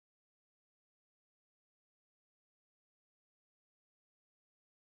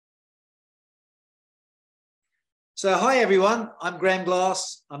So hi everyone, I'm Graham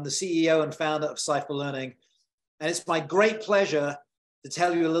Glass. I'm the CEO and founder of CYPHER Learning. And it's my great pleasure to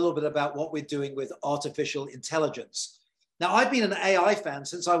tell you a little bit about what we're doing with artificial intelligence. Now, I've been an AI fan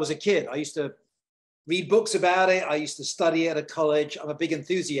since I was a kid. I used to read books about it. I used to study it at college. I'm a big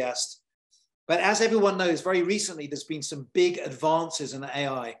enthusiast. But as everyone knows, very recently, there's been some big advances in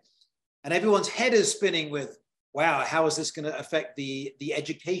AI. And everyone's head is spinning with, wow, how is this going to affect the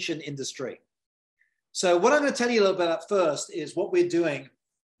education industry? So what I'm going to tell you a little bit about first is what we're doing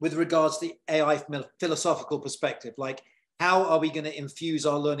with regards to the AI from a philosophical perspective, like how are we going to infuse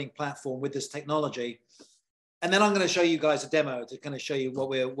our learning platform with this technology? And then I'm going to show you guys a demo to kind of show you what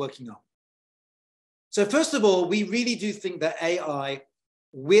we're working on. So first of all, we really do think that AI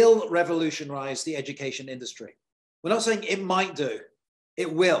will revolutionize the education industry. We're not saying it might do,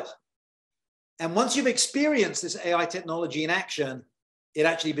 it will. And once you've experienced this AI technology in action, it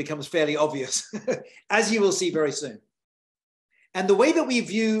actually becomes fairly obvious, as you will see very soon. And the way that we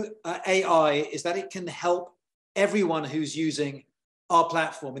view AI is that it can help everyone who's using our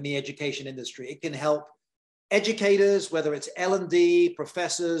platform in the education industry. It can help educators, whether it's L&D,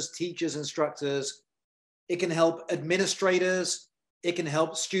 professors, teachers, instructors. It can help administrators. It can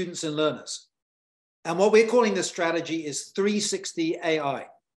help students and learners. And what we're calling this strategy is 360 AI.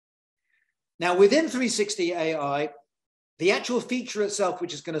 Now, within 360 AI, the actual feature itself,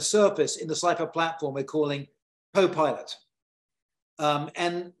 which is going to surface in the CYPHER platform, we're calling Copilot.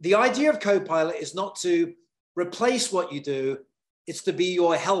 And the idea of Copilot is not to replace what you do, it's to be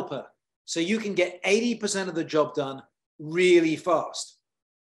your helper. So you can get 80% of the job done really fast.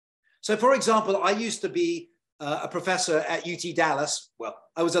 So for example, I used to be a professor at UT Dallas. Well,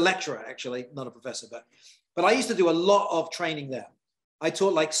 I was a lecturer, actually, not a professor, but I used to do a lot of training there. I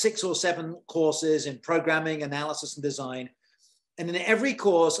taught like 6 or 7 courses in programming, analysis, and design. And in every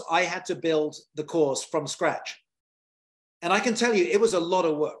course, I had to build the course from scratch. And I can tell you, it was a lot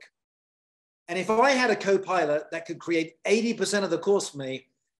of work. And if I had a Copilot that could create 80% of the course for me,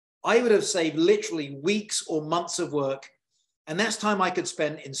 I would have saved literally weeks or months of work. And that's time I could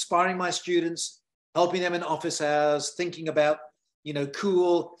spend inspiring my students, helping them in office hours, thinking about,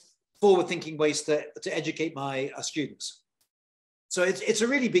 cool, forward-thinking ways to educate my students. So it's a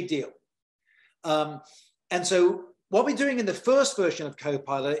really big deal. And so what we're doing in the first version of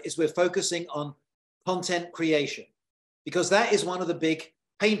Copilot is we're focusing on content creation, because that is one of the big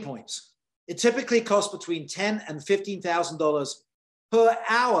pain points. It typically costs between $10,000 and $15,000 per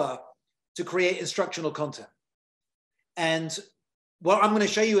hour to create instructional content. And what I'm going to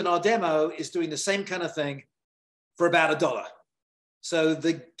show you in our demo is doing the same kind of thing for about $1. So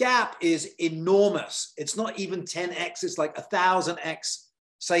the gap is enormous. It's not even 10x, it's like 1,000x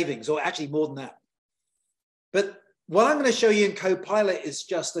savings, or actually more than that. But what I'm going to show you in Copilot is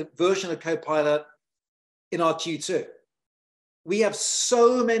just a version of Copilot in our Q2. We have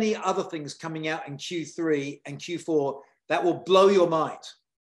so many other things coming out in Q3 and Q4 that will blow your mind,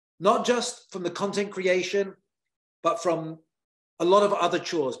 not just from the content creation, but from a lot of other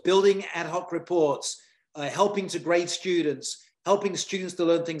chores, building ad hoc reports, helping to grade students, helping students to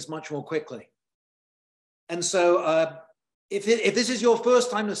learn things much more quickly. And so if this is your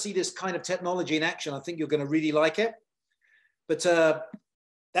first time to see this kind of technology in action, I think you're going to really like it. But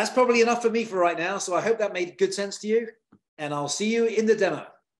that's probably enough for me for right now. So I hope that made good sense to you. And I'll see you in the demo.